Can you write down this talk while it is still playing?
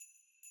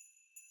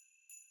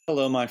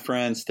Hello, my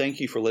friends.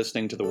 Thank you for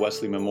listening to the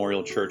Wesley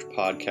Memorial Church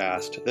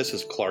podcast. This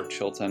is Clark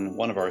Chilton,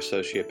 one of our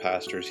associate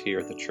pastors here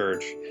at the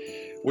church.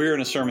 We're in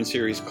a sermon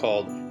series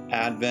called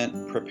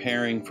Advent,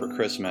 Preparing for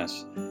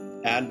Christmas.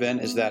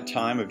 Advent is that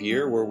time of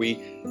year where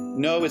we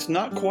know it's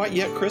not quite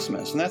yet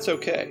Christmas, and that's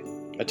okay.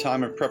 A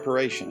time of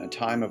preparation, a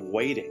time of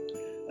waiting,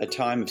 a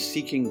time of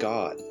seeking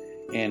God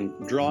and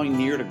drawing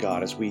near to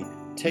God as we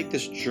take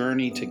this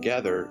journey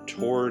together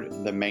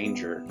toward the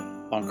manger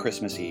on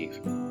Christmas Eve.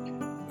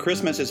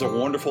 Christmas is a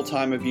wonderful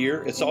time of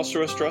year. It's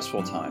also a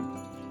stressful time.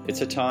 It's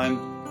a time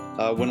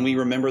when we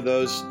remember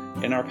those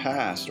in our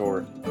past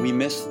or we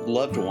miss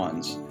loved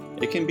ones.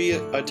 It can be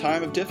a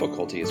time of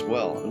difficulty as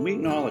well, and we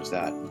acknowledge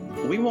that.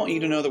 We want you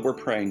to know that we're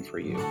praying for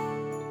you.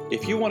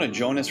 If you want to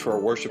join us for a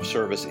worship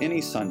service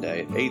any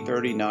Sunday at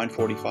 8:30,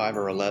 9:45,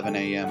 or 11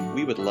 a.m.,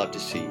 we would love to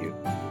see you.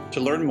 To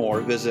learn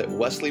more, visit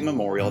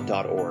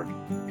wesleymemorial.org.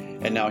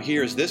 And now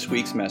here's this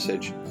week's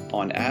message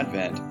on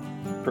Advent,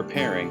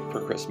 Preparing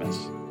for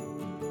Christmas.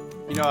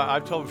 You know,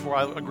 I've told before,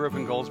 I grew up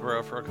in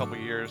Goldsboro for a couple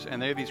of years,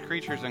 and they have these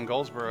creatures in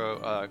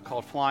Goldsboro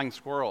called flying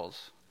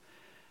squirrels,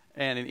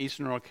 and in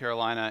eastern North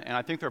Carolina, and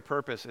I think their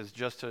purpose is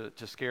just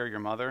to scare your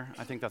mother.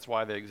 I think that's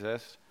why they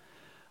exist.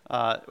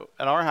 At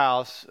our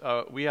house,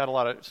 we had a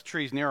lot of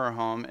trees near our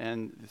home,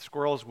 and the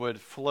squirrels would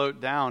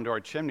float down to our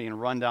chimney and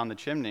run down the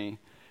chimney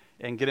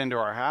and get into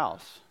our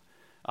house.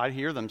 I'd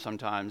hear them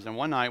sometimes, and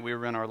one night we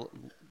were in our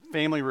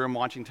family room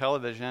watching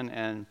television,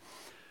 and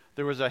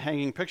there was a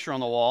hanging picture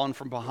on the wall, and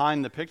from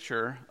behind the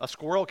picture, a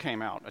squirrel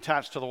came out,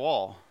 attached to the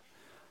wall.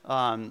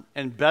 And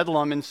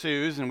bedlum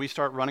ensues, and we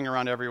start running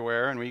around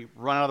everywhere, and we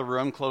run out of the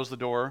room, close the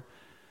door.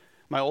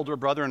 My older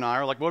brother and I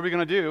are like, what are we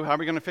going to do? How are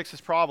we going to fix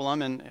this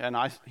problem?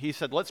 And he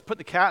said, let's put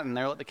the cat in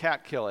there, let the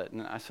cat kill it.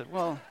 And I said,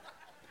 well,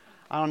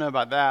 I don't know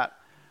about that.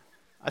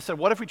 I said,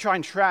 what if we try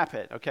and trap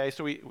it? Okay,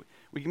 so we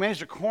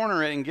managed to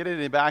corner it and get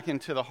it back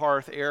into the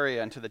hearth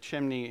area, into the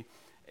chimney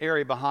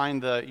area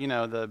behind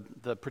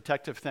the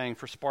protective thing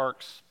for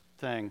sparks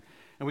thing.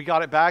 And we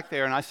got it back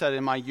there, and I said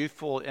in my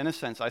youthful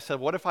innocence, I said,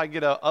 what if I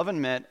get an oven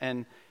mitt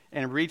and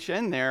reach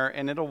in there,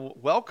 and it'll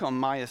welcome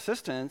my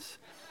assistance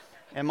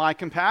and my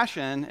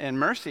compassion and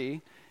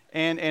mercy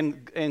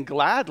and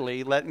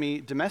gladly let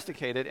me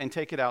domesticate it and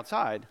take it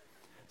outside.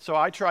 So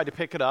I tried to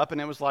pick it up,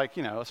 and it was like,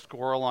 a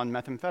squirrel on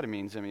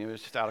methamphetamines. I mean, it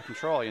was just out of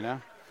control, It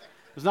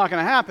was not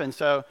going to happen.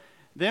 So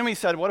then we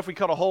said, what if we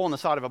cut a hole in the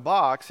side of a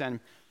box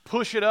and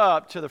push it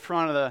up to the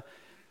front of the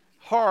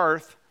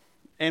hearth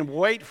and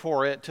wait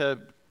for it to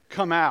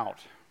come out?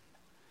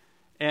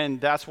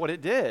 And that's what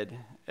it did.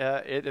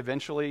 It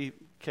eventually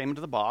came into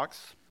the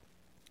box,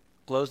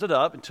 closed it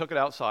up, and took it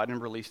outside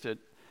and released it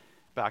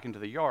back into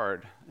the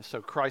yard.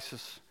 So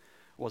crisis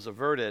was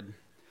averted.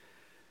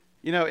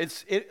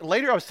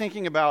 Later I was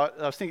thinking about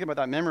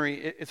that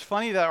memory. It's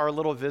funny that our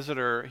little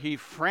visitor, he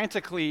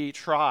frantically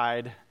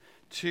tried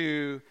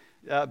to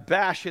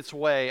bash its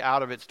way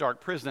out of its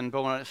dark prison,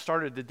 but when it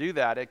started to do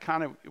that, it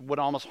kind of would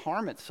almost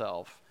harm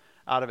itself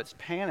out of its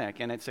panic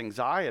and its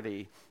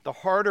anxiety. The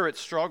harder it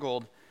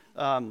struggled,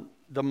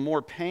 the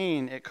more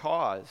pain it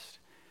caused.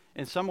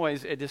 In some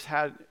ways, it just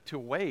had to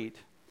wait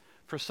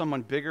for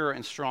someone bigger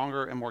and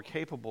stronger and more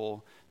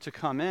capable to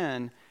come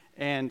in,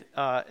 and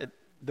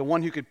the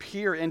one who could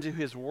peer into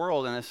his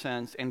world, in a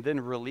sense, and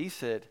then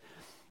release it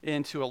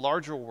into a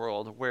larger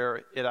world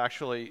where it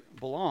actually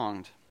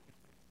belonged.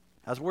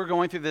 As we're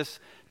going through this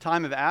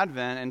time of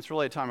Advent, and it's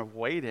really a time of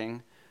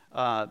waiting,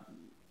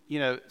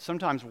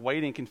 sometimes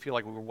waiting can feel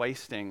like we're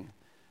wasting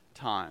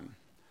time.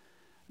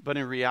 But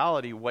in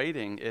reality,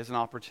 waiting is an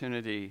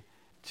opportunity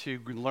to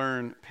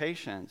learn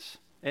patience.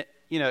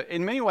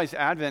 In many ways,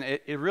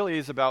 Advent, it really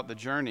is about the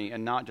journey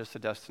and not just the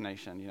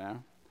destination,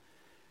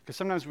 Because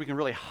sometimes we can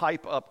really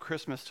hype up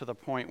Christmas to the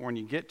point when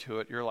you get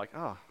to it, you're like,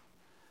 oh,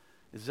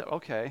 is it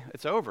okay?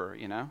 It's over,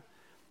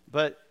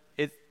 But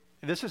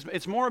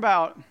it's more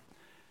about...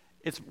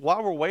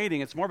 while we're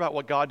waiting, it's more about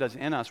what God does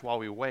in us while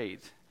we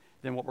wait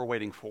than what we're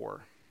waiting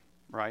for,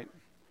 right?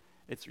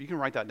 You can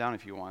write that down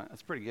if you want.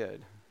 That's pretty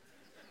good.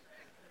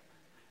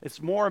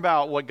 It's more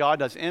about what God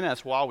does in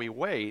us while we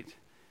wait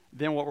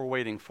than what we're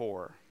waiting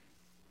for.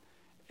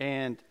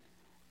 And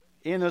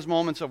in those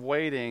moments of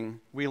waiting,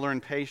 we learn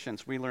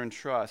patience, we learn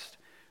trust,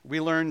 we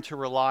learn to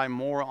rely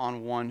more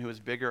on one who is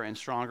bigger and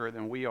stronger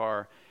than we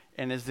are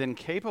and is then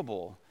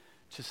capable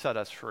to set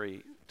us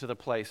free to the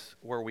place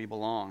where we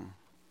belong.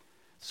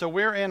 So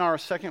we're in our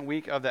second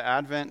week of the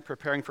Advent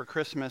Preparing for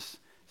Christmas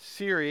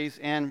series,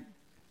 and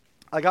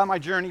I got my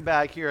journey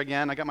bag here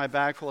again. I got my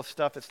bag full of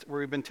stuff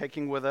we've been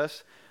taking with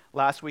us.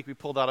 Last week we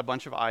pulled out a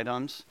bunch of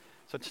items.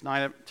 So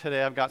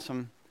today I've got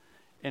some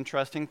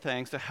interesting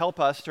things to help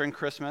us during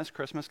Christmas.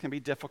 Christmas can be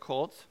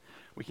difficult.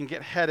 We can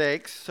get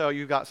headaches, so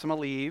you've got some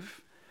Aleve.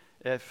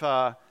 If,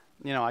 I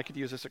could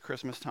use this at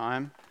Christmas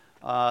time.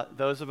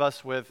 Those of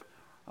us with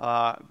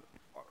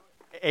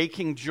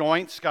aching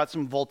joints got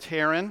some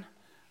Voltaren.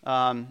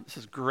 This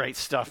is great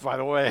stuff, by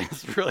the way.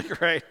 It's really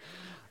great.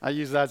 I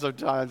use that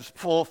sometimes.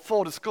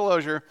 Full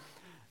disclosure.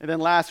 And then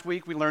last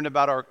week we learned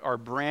about our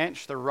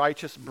branch, the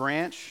righteous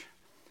branch.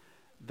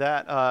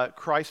 that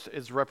Christ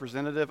is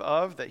representative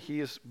of, that he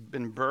has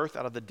been birthed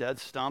out of the dead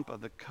stump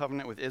of the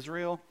covenant with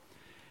Israel,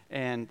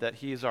 and that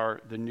he is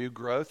the new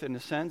growth, in a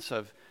sense,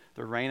 of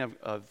the reign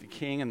of the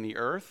king in the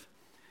earth.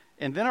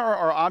 And then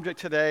our object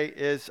today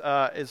is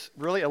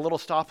really a little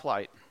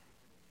stoplight.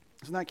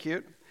 Isn't that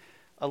cute?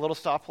 A little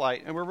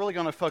stoplight. And we're really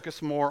going to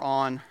focus more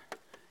on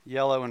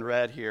yellow and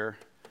red here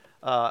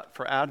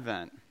for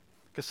Advent.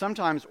 Because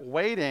sometimes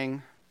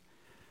waiting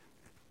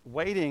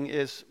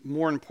is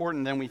more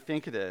important than we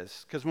think it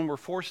is. Because when we're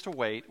forced to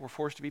wait, we're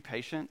forced to be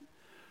patient.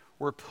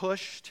 We're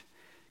pushed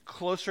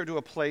closer to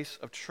a place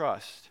of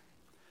trust.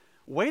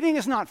 Waiting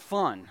is not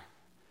fun.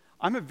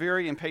 I'm a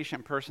very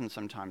impatient person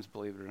sometimes,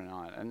 believe it or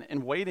not.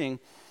 And waiting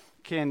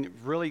can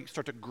really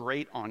start to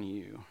grate on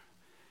you.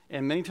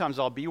 And many times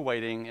I'll be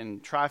waiting in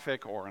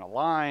traffic or in a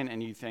line,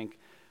 and you think,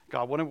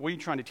 God, what are you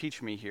trying to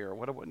teach me here?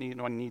 What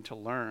do I need to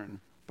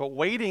learn? But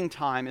waiting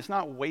time is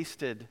not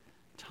wasted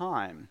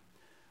time.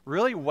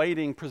 Really,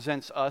 waiting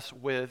presents us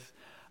with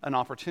an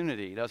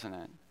opportunity, doesn't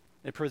it?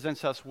 It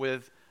presents us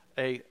with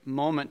a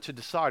moment to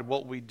decide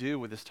what we do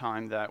with this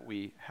time that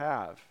we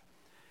have.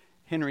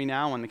 Henry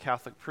Nouwen, the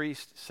Catholic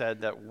priest,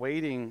 said that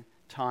waiting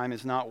time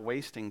is not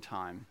wasting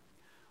time.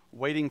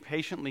 Waiting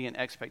patiently in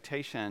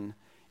expectation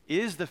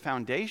is the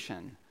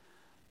foundation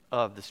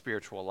of the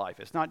spiritual life.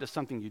 It's not just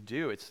something you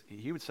do.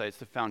 He would say it's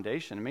the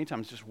foundation. And many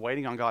times just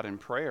waiting on God in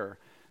prayer,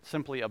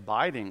 simply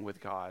abiding with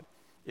God,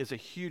 is a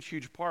huge,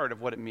 huge part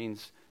of what it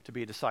means to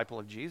be a disciple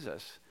of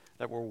Jesus,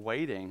 that we're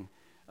waiting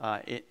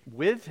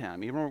with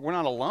him. Even we're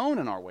not alone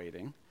in our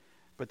waiting,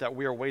 but that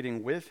we are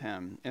waiting with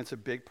him. And it's a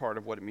big part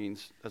of what it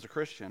means as a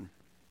Christian.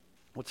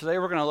 Well, today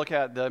we're going to look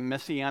at the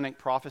messianic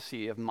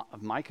prophecy of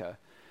Micah.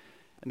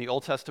 And the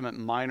Old Testament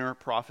minor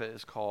prophet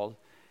is called.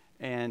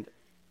 And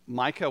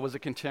Micah was a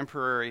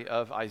contemporary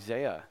of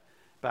Isaiah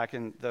back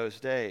in those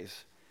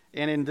days.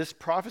 And in this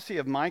prophecy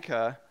of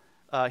Micah,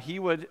 he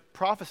would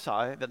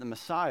prophesy that the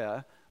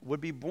Messiah would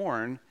be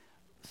born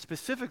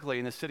specifically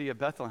in the city of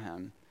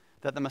Bethlehem,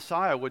 that the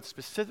Messiah would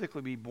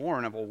specifically be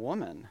born of a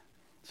woman.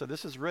 So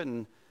this is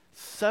written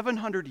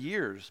 700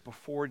 years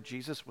before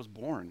Jesus was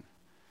born.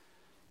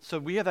 So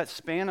we have that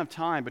span of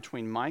time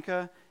between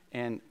Micah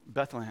and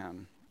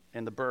Bethlehem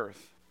and the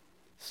birth.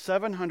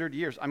 700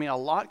 years. I mean, a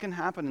lot can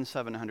happen in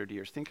 700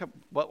 years. Think of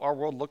what our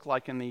world looked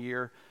like in the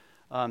year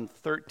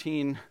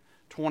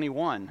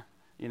 1321,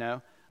 you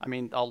know. I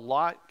mean, a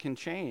lot can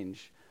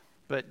change.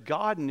 But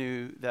God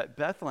knew that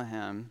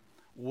Bethlehem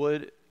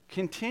would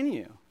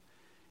continue.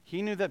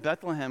 He knew that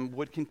Bethlehem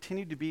would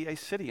continue to be a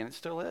city, and it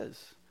still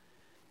is.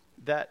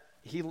 That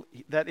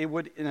it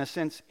would, in a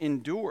sense,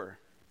 endure.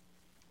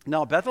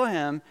 Now,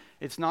 Bethlehem,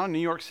 it's not a New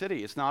York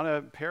City. It's not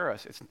a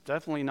Paris. It's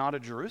definitely not a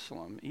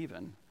Jerusalem,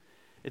 even.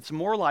 It's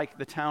more like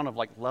the town of,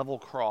 like, Level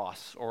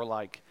Cross, or,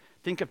 like,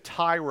 think of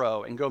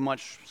Tyro and go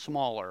much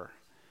smaller.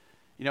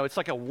 You know, it's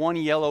like a one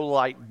yellow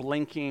light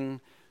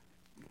blinking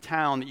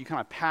town that you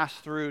kind of pass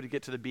through to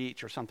get to the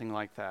beach or something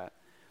like that.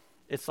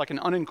 It's like an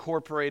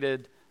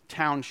unincorporated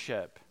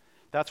township.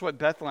 That's what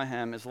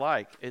Bethlehem is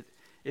like.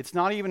 It's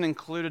not even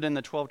included in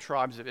the 12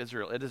 tribes of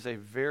Israel. It is a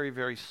very,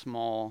 very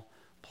small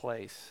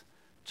place,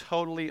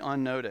 totally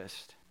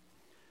unnoticed.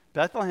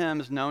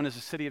 Bethlehem is known as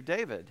the city of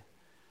David.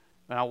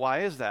 Now, why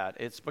is that?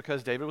 It's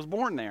because David was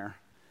born there.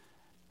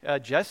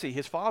 Jesse,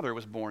 his father,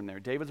 was born there.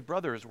 David's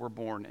brothers were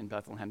born in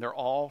Bethlehem. They're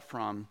all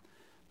from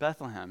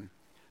Bethlehem.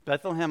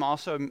 Bethlehem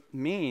also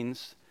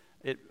means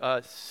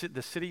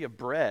the city of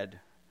bread,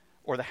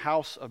 or the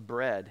house of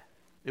bread.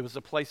 It was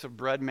a place of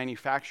bread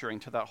manufacturing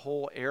to that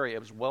whole area. It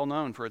was well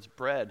known for its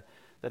bread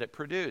that it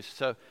produced.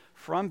 So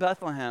from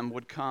Bethlehem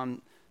would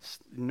come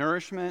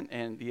nourishment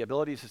and the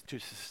ability to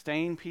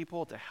sustain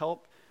people, to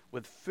help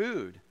with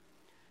food.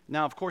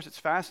 Now, of course, it's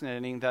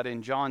fascinating that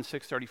in John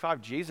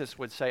 6:35, Jesus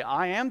would say,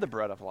 I am the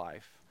bread of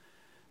life,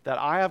 that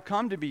I have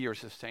come to be your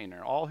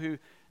sustainer.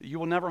 You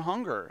will never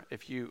hunger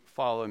if you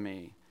follow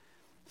me.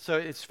 So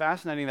it's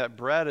fascinating that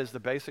bread is the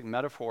basic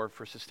metaphor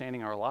for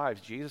sustaining our lives.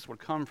 Jesus would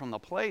come from the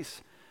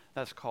place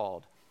that's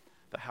called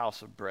the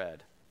house of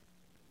bread.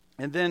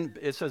 And then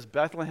it says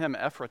Bethlehem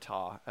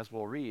Ephratah, as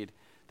we'll read.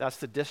 That's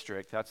the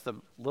district. That's the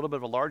little bit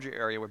of a larger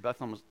area where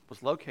Bethlehem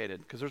was located,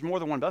 because there's more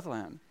than one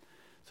Bethlehem.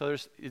 So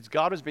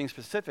God was being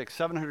specific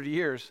 700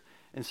 years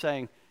and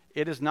saying,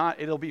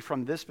 it'll be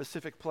from this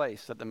specific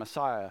place that the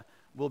Messiah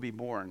will be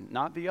born,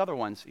 not the other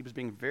ones. He was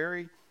being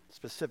very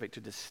specific to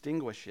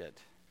distinguish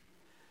it.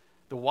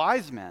 The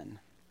wise men,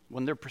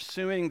 when they're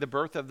pursuing the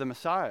birth of the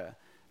Messiah,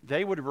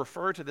 they would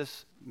refer to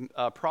this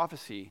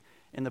prophecy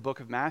in the book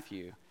of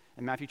Matthew.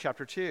 In Matthew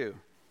chapter 2,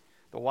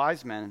 the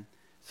wise men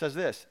says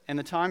this, in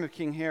the time of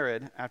King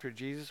Herod, after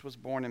Jesus was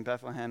born in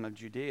Bethlehem of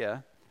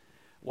Judea,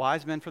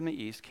 wise men from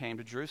the east came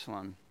to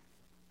Jerusalem,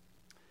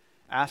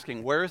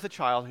 asking, where is the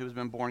child who has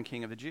been born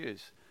king of the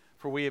Jews?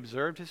 For we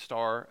observed his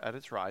star at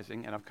its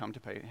rising and have come to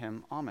pay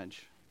him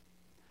homage.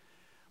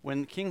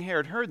 When King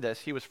Herod heard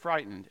this, he was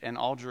frightened, and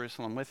all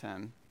Jerusalem with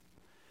him.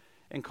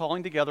 And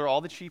calling together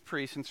all the chief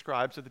priests and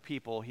scribes of the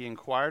people, he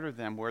inquired of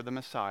them where the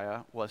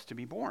Messiah was to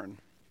be born.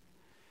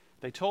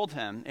 They told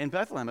him, in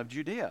Bethlehem of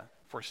Judea,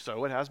 for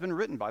so it has been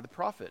written by the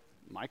prophet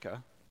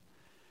Micah.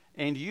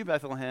 And you,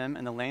 Bethlehem,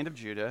 in the land of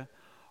Judah,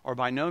 are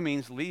by no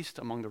means least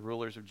among the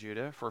rulers of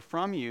Judah, for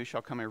from you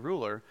shall come a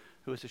ruler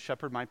who is to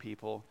shepherd my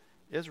people,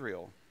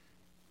 Israel.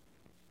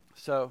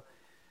 So,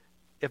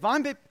 if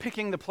I'm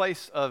picking the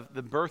place of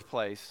the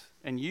birthplace,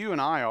 and you and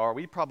I are,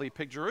 we probably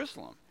pick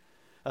Jerusalem.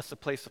 That's the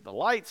place of the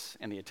lights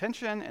and the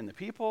attention and the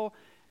people,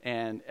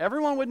 and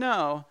everyone would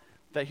know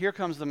that here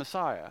comes the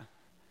Messiah.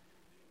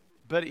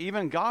 But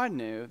even God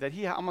knew that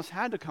he almost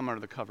had to come under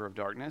the cover of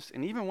darkness,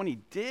 and even when he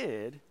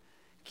did,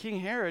 King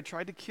Herod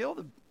tried to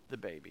kill the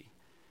baby.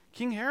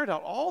 King Herod had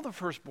all the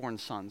firstborn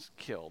sons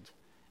killed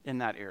in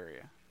that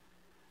area.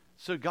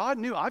 So God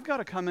knew, I've got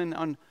to come in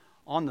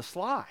on the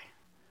sly,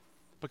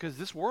 because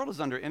this world is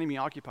under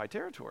enemy-occupied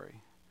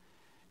territory.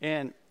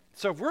 And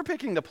so if we're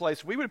picking the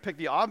place, we would pick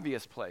the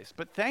obvious place.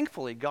 But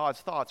thankfully, God's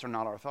thoughts are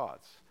not our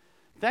thoughts.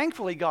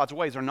 Thankfully, God's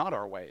ways are not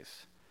our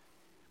ways.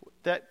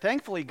 That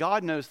thankfully,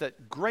 God knows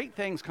that great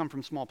things come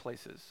from small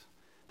places.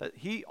 That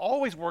he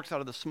always works out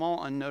of the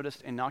small,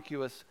 unnoticed,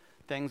 innocuous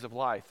things of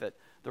life that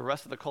the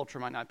rest of the culture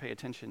might not pay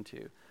attention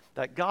to.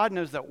 That God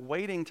knows that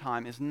waiting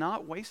time is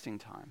not wasting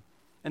time.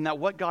 And that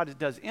what God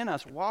does in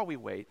us while we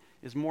wait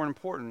is more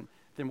important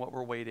than what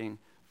we're waiting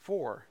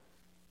for.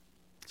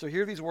 So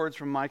hear these words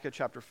from Micah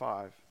chapter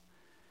 5.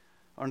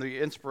 Under the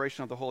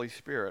inspiration of the Holy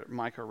Spirit,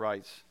 Micah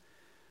writes,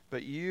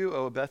 "But you,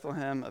 O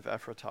Bethlehem of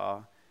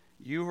Ephratah,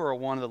 you who are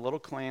one of the little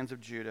clans of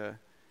Judah,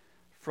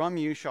 from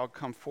you shall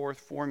come forth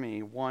for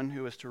me one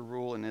who is to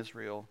rule in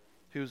Israel,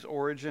 whose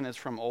origin is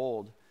from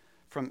old,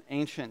 from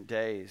ancient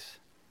days."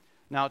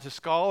 Now, to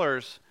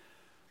scholars,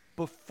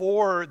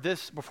 before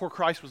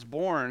Christ was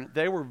born,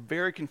 they were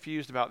very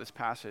confused about this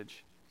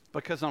passage.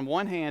 Because on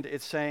one hand,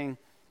 it's saying,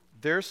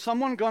 there's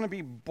someone going to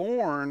be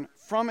born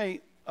from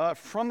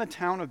the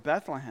town of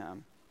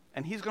Bethlehem,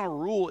 and he's going to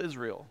rule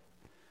Israel.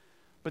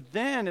 But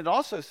then it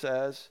also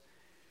says,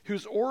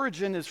 whose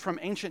origin is from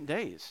ancient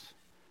days.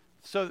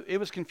 So it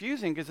was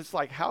confusing because it's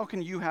like, how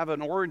can you have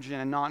an origin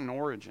and not an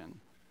origin?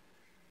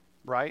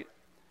 Right?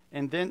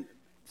 And then,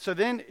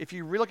 if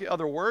you look at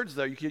other words,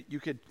 though, you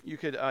could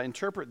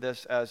interpret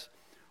this as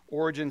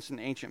origins in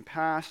ancient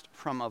past,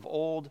 from of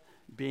old,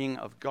 being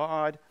of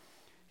God.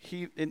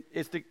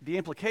 The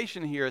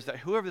implication here is that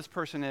whoever this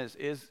person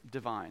is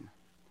divine.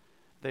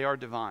 They are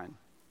divine.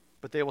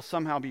 But they will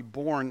somehow be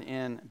born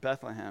in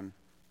Bethlehem.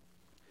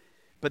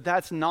 But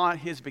that's not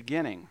his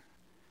beginning.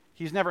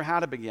 He's never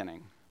had a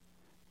beginning,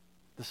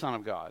 the Son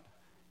of God.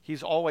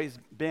 He's always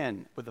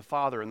been with the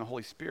Father and the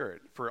Holy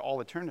Spirit for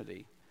all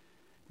eternity.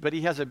 But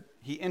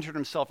he entered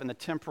himself in the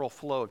temporal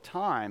flow of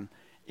time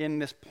in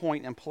this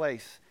point and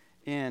place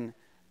in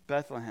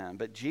Bethlehem.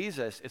 But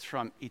Jesus is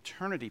from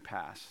eternity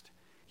past.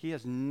 He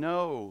has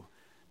no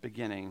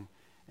beginning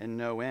and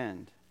no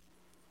end.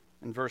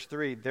 In verse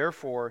 3,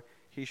 therefore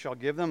he shall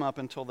give them up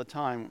until the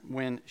time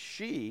when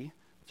she,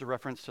 it's a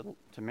reference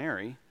to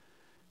Mary,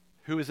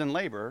 who is in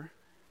labor,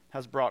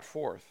 has brought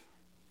forth.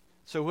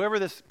 So whoever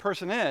this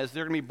person is,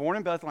 they're going to be born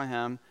in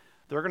Bethlehem,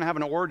 they're going to have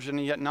an origin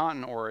yet not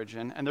an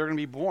origin, and they're going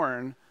to be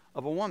born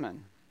of a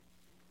woman.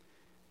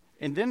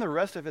 And then the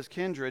rest of his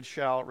kindred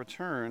shall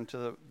return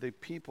to the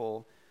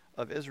people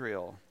of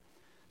Israel.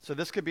 So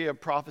this could be a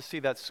prophecy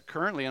that's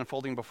currently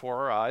unfolding before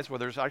our eyes, where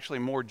there's actually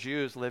more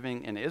Jews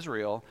living in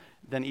Israel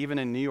than even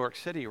in New York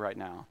City right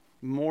now.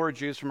 More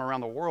Jews from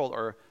around the world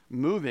are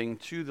moving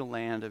to the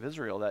land of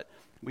Israel. That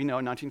we know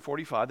in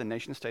 1945, the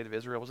nation-state of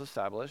Israel was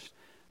established.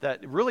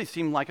 That really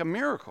seemed like a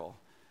miracle.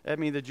 I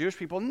mean, the Jewish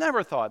people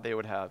never thought they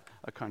would have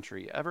a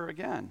country ever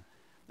again.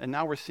 And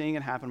now we're seeing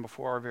it happen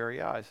before our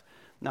very eyes.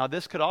 Now,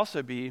 this could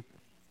also be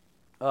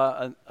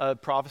a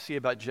prophecy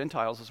about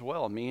Gentiles as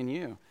well, me and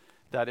you.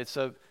 That it's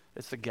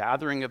the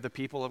gathering of the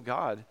people of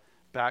God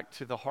back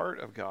to the heart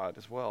of God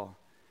as well.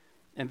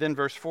 And then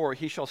verse 4,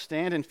 he shall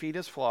stand and feed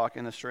his flock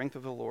in the strength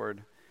of the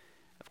Lord.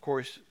 Of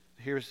course,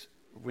 here's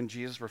when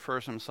Jesus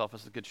refers to himself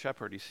as the good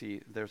shepherd. You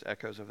see, there's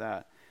echoes of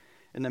that.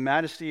 In the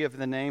majesty of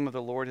the name of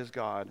the Lord his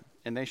God,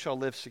 and they shall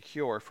live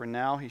secure, for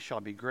now he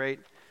shall be great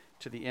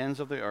to the ends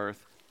of the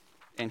earth,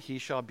 and he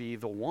shall be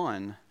the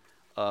one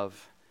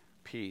of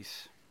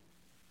peace.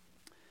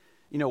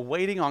 You know,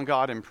 waiting on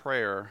God in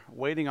prayer,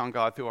 waiting on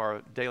God through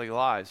our daily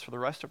lives, for the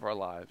rest of our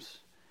lives,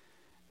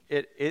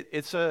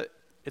 it's a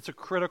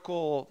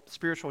critical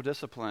spiritual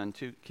discipline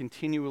to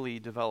continually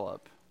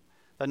develop.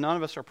 That none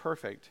of us are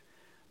perfect,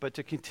 but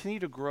to continue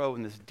to grow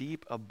in this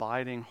deep,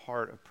 abiding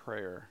heart of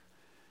prayer,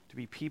 to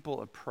be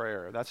people of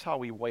prayer. That's how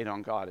we wait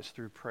on God, is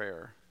through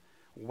prayer.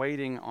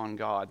 Waiting on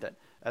God. That,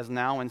 as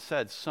Nowin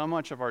said, so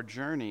much of our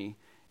journey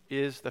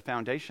is, the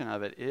foundation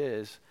of it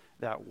is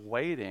that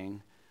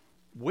waiting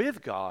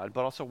with God,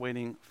 but also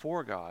waiting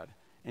for God,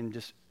 and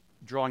just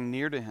drawing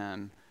near to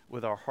him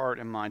with our heart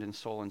and mind and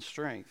soul and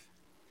strength.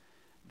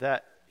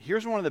 That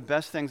here's one of the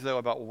best things, though,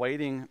 about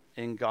waiting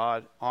on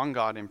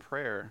God in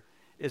prayer,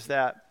 is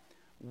that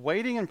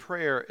waiting in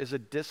prayer is a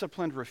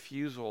disciplined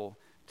refusal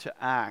to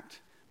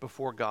act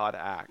before God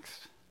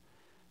acts.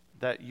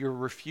 That you're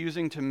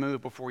refusing to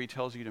move before he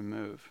tells you to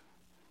move.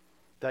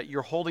 that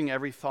you're holding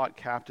every thought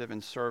captive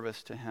in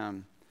service to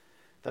him.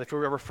 That if we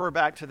refer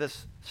back to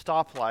this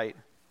stoplight,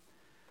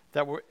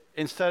 that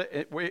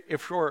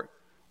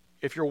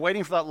if you're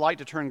waiting for that light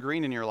to turn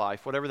green in your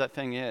life, whatever that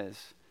thing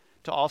is,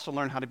 to also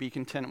learn how to be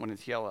content when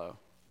it's yellow,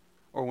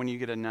 or when you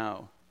get a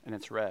no and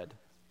it's red.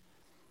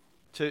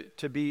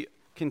 To be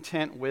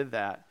content with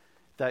that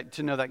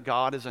to know that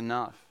God is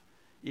enough,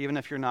 even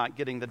if you're not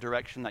getting the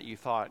direction that you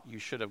thought you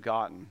should have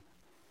gotten.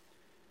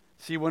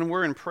 See, when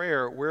we're in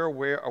prayer,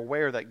 we're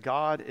aware that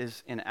God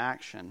is in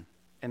action,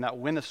 and that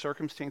when the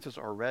circumstances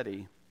are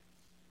ready,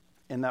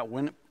 and that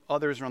when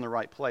others are in the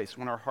right place,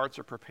 when our hearts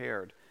are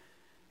prepared,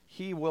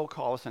 he will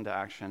call us into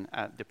action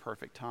at the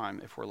perfect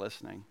time if we're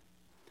listening.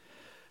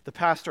 The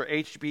pastor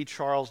H.B.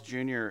 Charles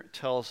Jr.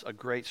 tells a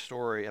great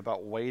story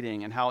about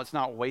waiting and how it's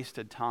not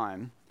wasted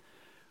time.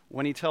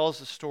 When he tells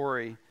the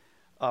story,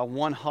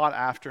 one hot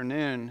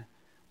afternoon,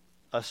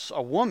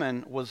 a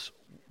woman was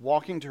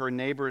walking to her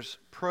neighbor's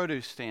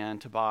produce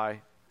stand to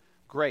buy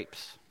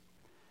grapes.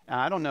 And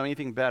I don't know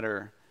anything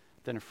better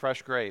than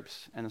fresh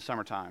grapes in the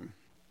summertime.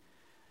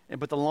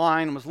 But the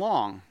line was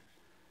long.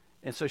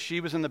 And so she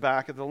was in the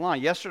back of the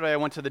line. Yesterday I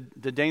went to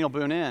the Daniel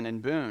Boone Inn in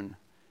Boone.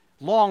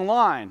 Long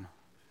line.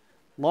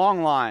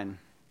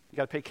 You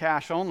got to pay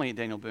cash only at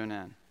Daniel Boone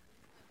Inn.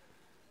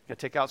 You got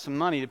to take out some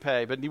money to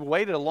pay. But you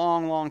waited a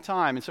long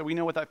time. And so we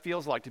know what that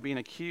feels like, to be in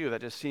a queue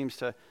that just seems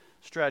to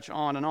stretch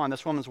on and on.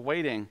 This woman's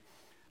waiting.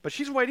 But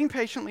she's waiting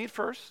patiently at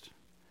first.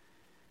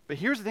 But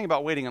here's the thing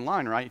about waiting in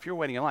line, right? If you're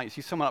waiting in line, you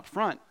see someone up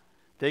front,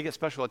 they get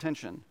special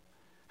attention.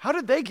 How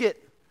did they get?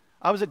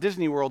 I was at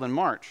Disney World in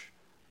March.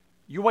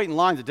 You wait in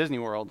lines at Disney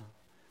World.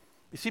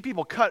 You see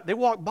people they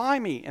walk by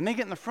me, and they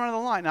get in the front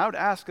of the line. And I would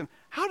ask them,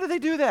 how do they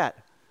do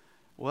that?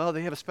 Well,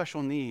 they have a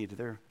special need.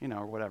 They're,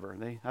 or whatever.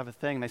 They have a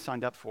thing they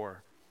signed up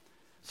for.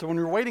 So when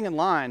you're waiting in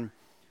line,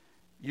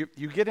 you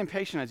get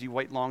impatient as you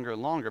wait longer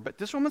and longer. But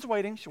this woman's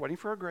waiting. She's waiting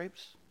for her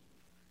grapes.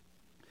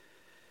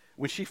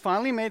 When she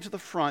finally made it to the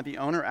front, the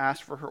owner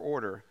asked for her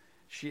order.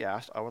 She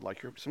asked, I would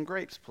like some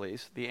grapes,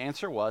 please. The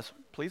answer was,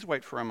 please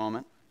wait for a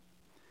moment.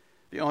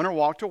 The owner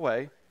walked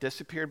away,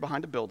 disappeared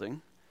behind a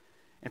building,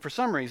 and for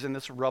some reason,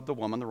 this rubbed the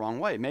woman the wrong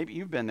way. Maybe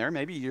you've been there.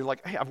 Maybe you're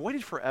like, hey, I've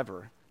waited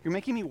forever. You're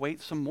making me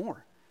wait some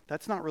more.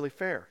 That's not really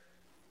fair.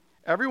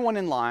 Everyone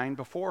in line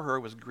before her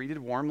was greeted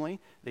warmly.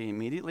 They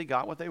immediately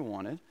got what they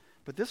wanted,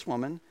 but this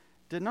woman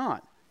did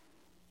not.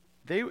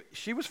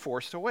 She was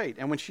forced to wait,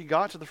 and when she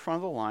got to the front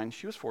of the line,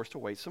 she was forced to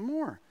wait some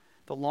more.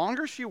 The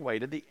longer she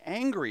waited, the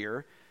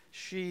angrier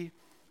she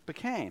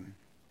became.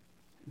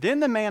 Then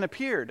the man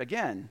appeared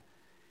again,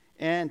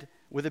 and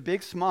with a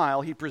big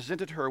smile, he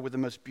presented her with the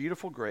most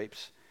beautiful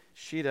grapes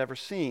she had ever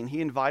seen.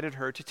 He invited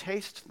her to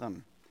taste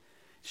them.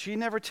 She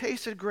never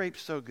tasted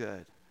grapes so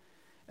good.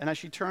 And as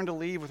she turned to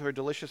leave with her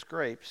delicious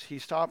grapes, he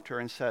stopped her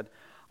and said,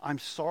 I'm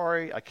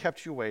sorry I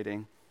kept you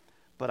waiting,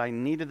 but I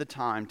needed the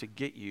time to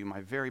get you my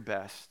very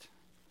best.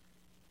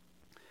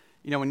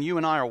 When you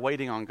and I are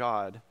waiting on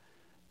God,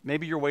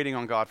 maybe you're waiting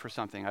on God for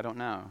something, I don't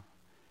know.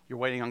 You're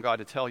waiting on God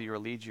to tell you or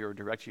lead you or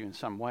direct you in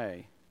some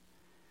way.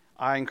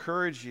 I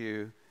encourage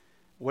you,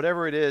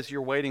 whatever it is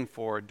you're waiting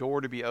for, a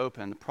door to be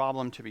opened, a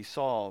problem to be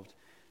solved,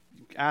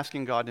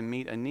 asking God to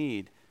meet a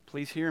need,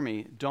 please hear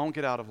me, don't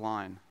get out of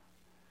line.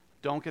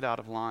 Don't get out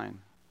of line.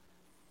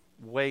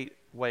 Wait.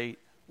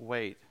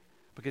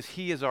 Because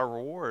he is our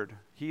reward.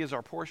 He is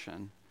our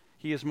portion.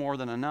 He is more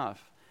than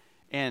enough.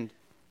 And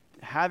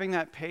having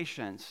that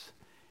patience,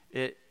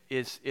 it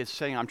is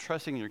saying, I'm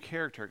trusting in your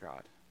character,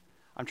 God.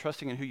 I'm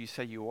trusting in who you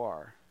say you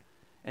are,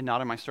 and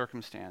not in my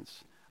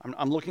circumstance.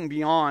 I'm looking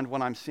beyond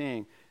what I'm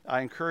seeing.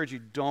 I encourage you,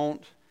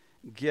 don't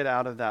get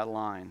out of that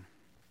line.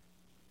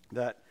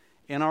 That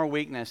in our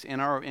weakness, in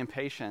our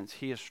impatience,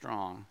 he is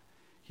strong.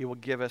 He will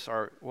give us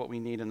what we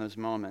need in those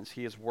moments.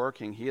 He is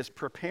working. He is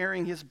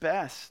preparing his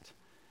best,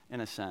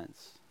 in a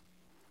sense.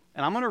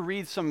 And I'm going to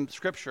read some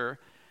scripture,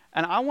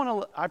 and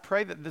I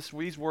pray that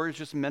these words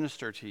just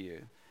minister to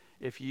you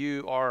if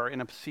you are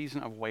in a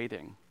season of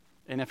waiting.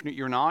 And if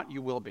you're not,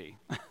 you will be.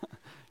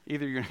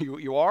 Either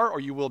you are or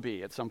you will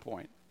be at some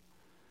point.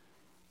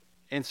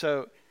 And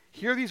so,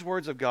 hear these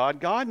words of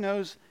God. God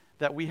knows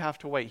that we have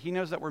to wait. He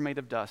knows that we're made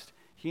of dust.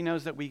 He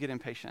knows that we get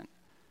impatient.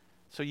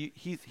 So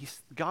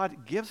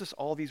God gives us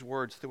all these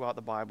words throughout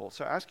the Bible.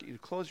 So I ask you to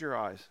close your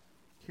eyes.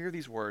 Hear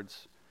these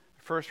words.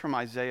 First from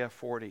Isaiah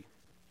 40.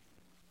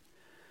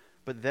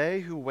 But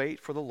they who wait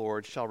for the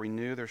Lord shall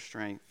renew their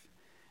strength,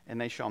 and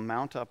they shall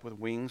mount up with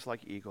wings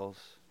like eagles.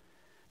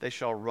 They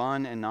shall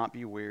run and not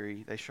be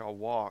weary. They shall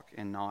walk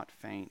and not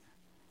faint.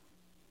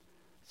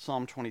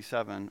 Psalm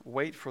 27.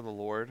 Wait for the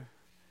Lord.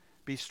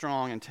 Be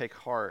strong and take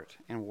heart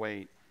and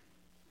wait.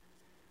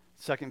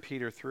 2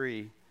 Peter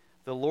 3.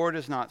 The Lord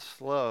is not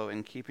slow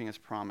in keeping his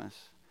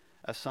promise,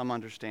 as some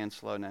understand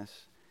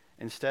slowness.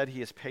 Instead,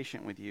 he is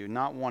patient with you,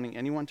 not wanting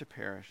anyone to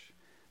perish,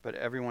 but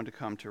everyone to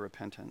come to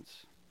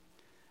repentance.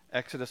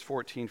 Exodus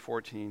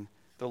 14:14.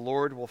 The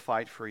Lord will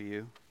fight for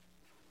you.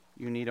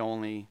 You need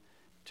only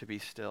to be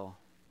still.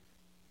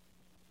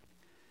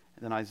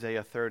 than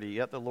Isaiah 30.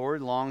 Yet the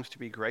Lord longs to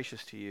be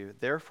gracious to you.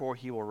 Therefore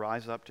he will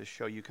rise up to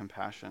show you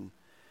compassion.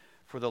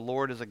 For the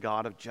Lord is a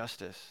God of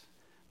justice.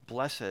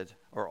 Blessed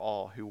are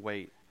all who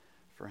wait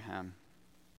for him.